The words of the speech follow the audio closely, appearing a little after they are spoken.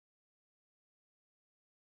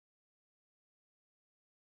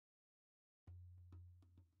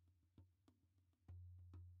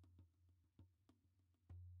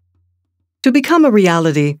To become a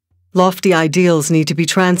reality, lofty ideals need to be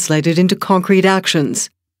translated into concrete actions.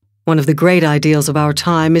 One of the great ideals of our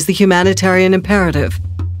time is the humanitarian imperative.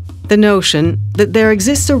 The notion that there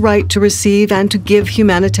exists a right to receive and to give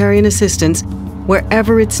humanitarian assistance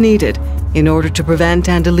wherever it's needed in order to prevent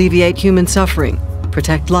and alleviate human suffering,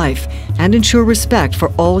 protect life, and ensure respect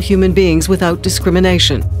for all human beings without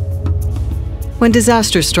discrimination. When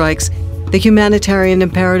disaster strikes, the humanitarian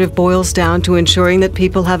imperative boils down to ensuring that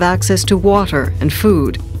people have access to water and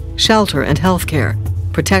food, shelter and healthcare,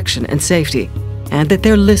 protection and safety, and that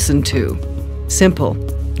they're listened to. Simple,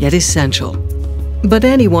 yet essential. But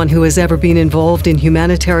anyone who has ever been involved in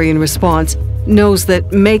humanitarian response knows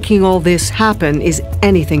that making all this happen is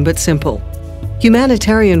anything but simple.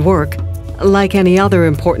 Humanitarian work, like any other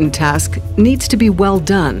important task, needs to be well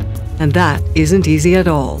done, and that isn't easy at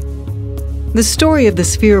all. The story of the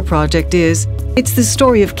Sphere project it's the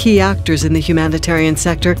story of key actors in the humanitarian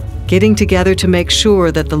sector getting together to make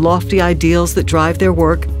sure that the lofty ideals that drive their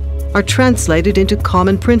work are translated into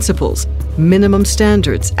common principles, minimum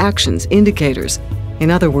standards, actions, indicators.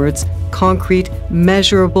 In other words, concrete,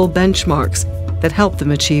 measurable benchmarks that help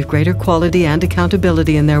them achieve greater quality and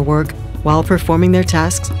accountability in their work while performing their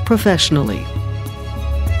tasks professionally.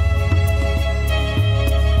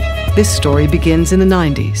 This story begins in the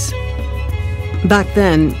 90s. Back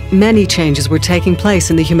then, many changes were taking place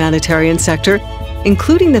in the humanitarian sector,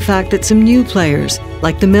 including the fact that some new players,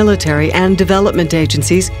 like the military and development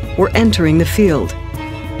agencies, were entering the field.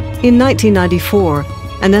 In 1994,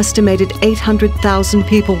 an estimated 800,000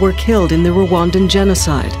 people were killed in the Rwandan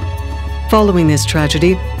genocide. Following this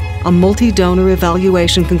tragedy, a multi-donor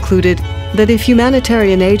evaluation concluded that if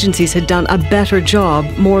humanitarian agencies had done a better job,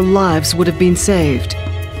 more lives would have been saved.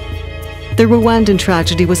 The Rwandan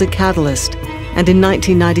tragedy was a catalyst, and in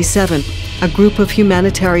 1997, a group of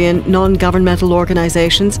humanitarian non-governmental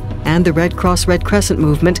organizations and the Red Cross Red Crescent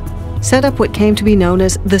movement set up what came to be known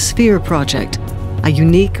as the Sphere Project, a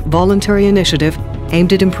unique voluntary initiative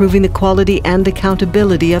aimed at improving the quality and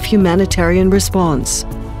accountability of humanitarian response.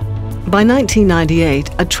 By 1998,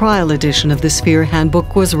 a trial edition of the Sphere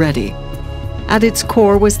Handbook was ready. At its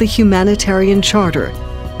core was the Humanitarian Charter,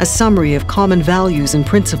 a summary of common values and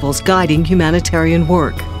principles guiding humanitarian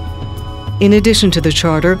work. In addition to the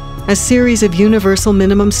Charter, a series of universal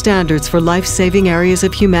minimum standards for life-saving areas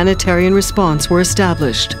of humanitarian response were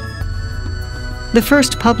established. The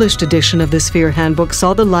first published edition of the Sphere Handbook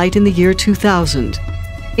saw the light in the year 2000.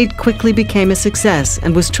 It quickly became a success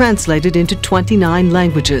and was translated into 29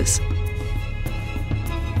 languages.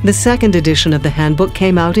 The second edition of the handbook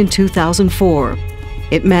came out in 2004.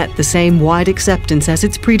 It met the same wide acceptance as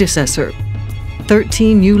its predecessor.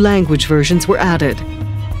 13 new language versions were added.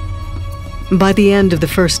 By the end of the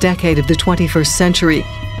first decade of the 21st century,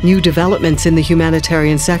 new developments in the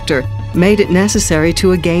humanitarian sector made it necessary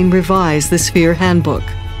to again revise the Sphere Handbook.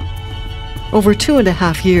 Over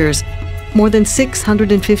 2.5 years, more than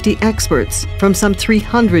 650 experts from some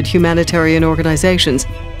 300 humanitarian organizations,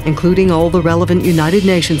 including all the relevant United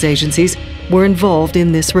Nations agencies, were involved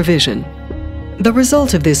in this revision. The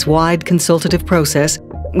result of this wide consultative process,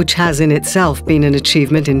 which has in itself been an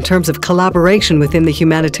achievement in terms of collaboration within the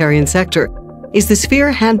humanitarian sector, is the Sphere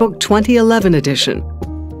Handbook 2011 edition.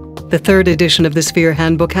 The third edition of the Sphere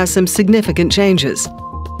Handbook has some significant changes.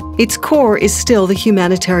 Its core is still the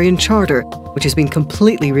Humanitarian Charter, which has been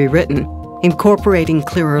completely rewritten, incorporating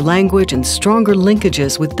clearer language and stronger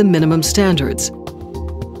linkages with the minimum standards.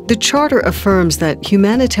 The Charter affirms that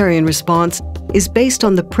humanitarian response is based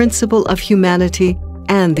on the principle of humanity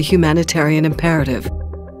and the humanitarian imperative.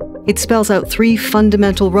 It spells out 3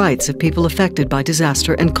 fundamental rights of people affected by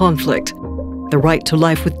disaster and conflict: the right to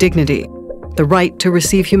life with dignity, the right to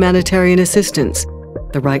receive humanitarian assistance,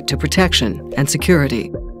 the right to protection and security.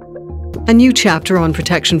 A new chapter on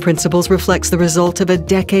protection principles reflects the result of a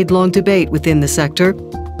decade-long debate within the sector.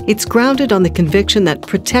 It's grounded on the conviction that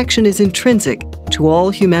protection is intrinsic to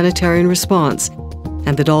all humanitarian response,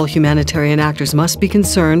 and that all humanitarian actors must be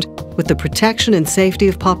concerned with the protection and safety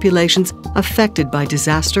of populations affected by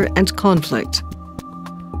disaster and conflict.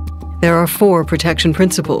 There are 4 protection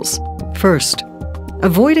principles. First,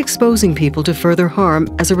 avoid exposing people to further harm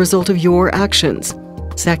as a result of your actions.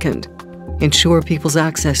 Second, ensure people's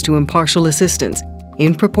access to impartial assistance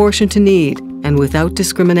in proportion to need and without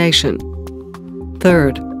discrimination.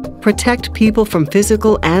 Third, protect people from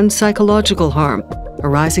physical and psychological harm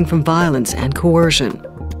arising from violence and coercion.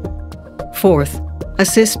 Fourth,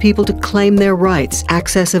 assist people to claim their rights,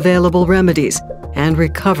 access available remedies, and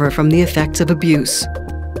recover from the effects of abuse.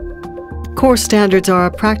 Core standards are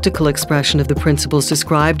a practical expression of the principles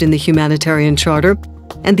described in the Humanitarian Charter.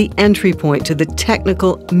 and the entry point to the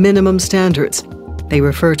technical minimum standards. They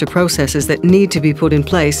refer to processes that need to be put in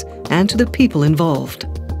place and to the people involved.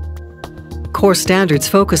 Core standards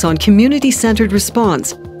focus on community-centered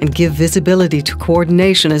response and give visibility to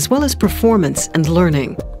coordination as well as performance and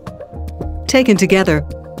learning. Taken together,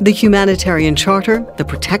 the Humanitarian Charter, the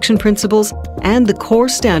Protection Principles, and the core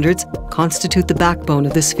standards constitute the backbone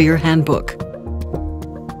of the Sphere Handbook.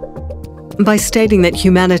 By stating that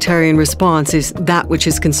humanitarian response is that which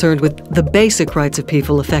is concerned with the basic rights of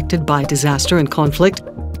people affected by disaster and conflict,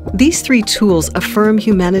 these three tools affirm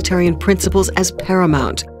humanitarian principles as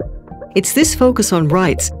paramount. It's this focus on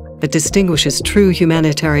rights that distinguishes true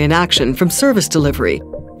humanitarian action from service delivery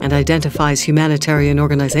and identifies humanitarian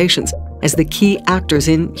organizations as the key actors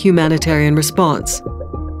in humanitarian response.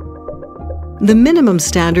 The minimum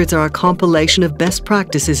standards are a compilation of best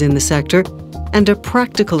practices in the sector and a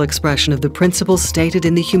practical expression of the principles stated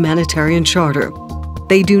in the Humanitarian Charter.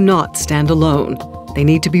 They do not stand alone. They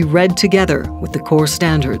need to be read together with the core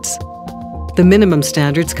standards. The minimum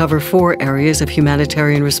standards cover 4 areas of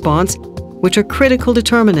humanitarian response, which are critical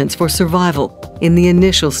determinants for survival in the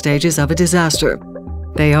initial stages of a disaster.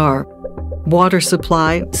 They are water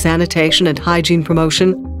supply, sanitation and hygiene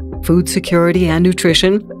promotion, food security and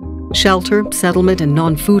nutrition, shelter, settlement and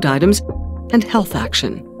non-food items, and health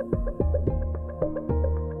action.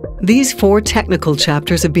 These 4 technical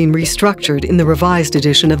chapters have been restructured in the revised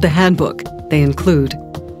edition of the handbook. They include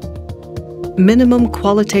minimum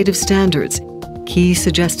qualitative standards, key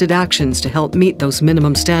suggested actions to help meet those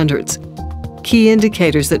minimum standards, key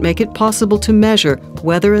indicators that make it possible to measure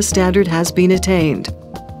whether a standard has been attained,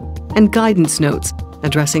 and guidance notes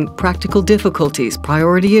addressing practical difficulties,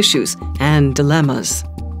 priority issues, and dilemmas.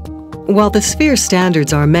 While the Sphere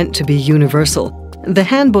standards are meant to be universal, the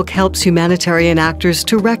handbook helps humanitarian actors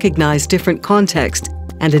to recognize different contexts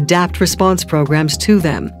and adapt response programs to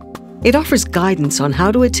them. It offers guidance on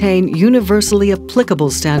how to attain universally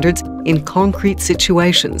applicable standards in concrete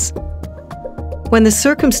situations. When the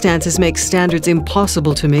circumstances make standards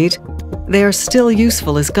impossible to meet, they are still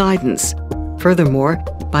useful as guidance. Furthermore,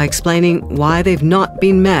 by explaining why they've not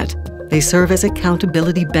been met, they serve as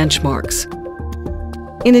accountability benchmarks.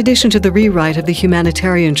 In addition to the rewrite of the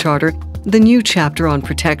Humanitarian Charter, the new chapter on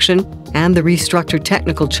protection, and the restructured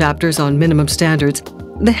technical chapters on minimum standards,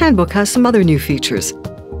 the handbook has some other new features.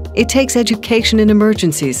 It takes education in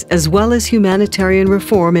emergencies as well as humanitarian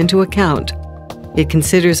reform into account. It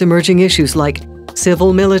considers emerging issues like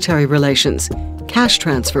civil-military relations, cash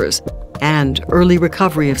transfers, and early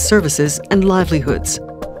recovery of services and livelihoods.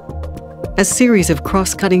 A series of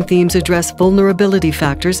cross-cutting themes address vulnerability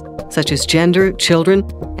factors such as gender, children,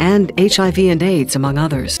 and HIV and AIDS, among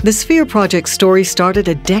others. The Sphere Project story started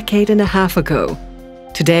a decade and a half ago.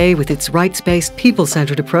 Today, with its rights-based,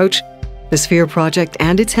 people-centered approach, the Sphere Project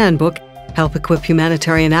and its handbook help equip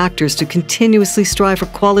humanitarian actors to continuously strive for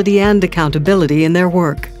quality and accountability in their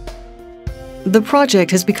work. The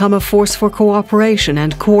project has become a force for cooperation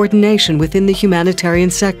and coordination within the humanitarian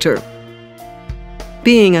sector.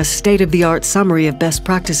 Being a state-of-the-art summary of best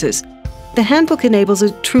practices, the handbook enables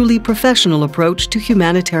a truly professional approach to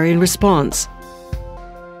humanitarian response.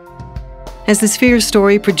 As the Sphere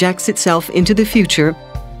story projects itself into the future,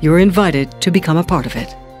 you're invited to become a part of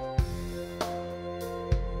it.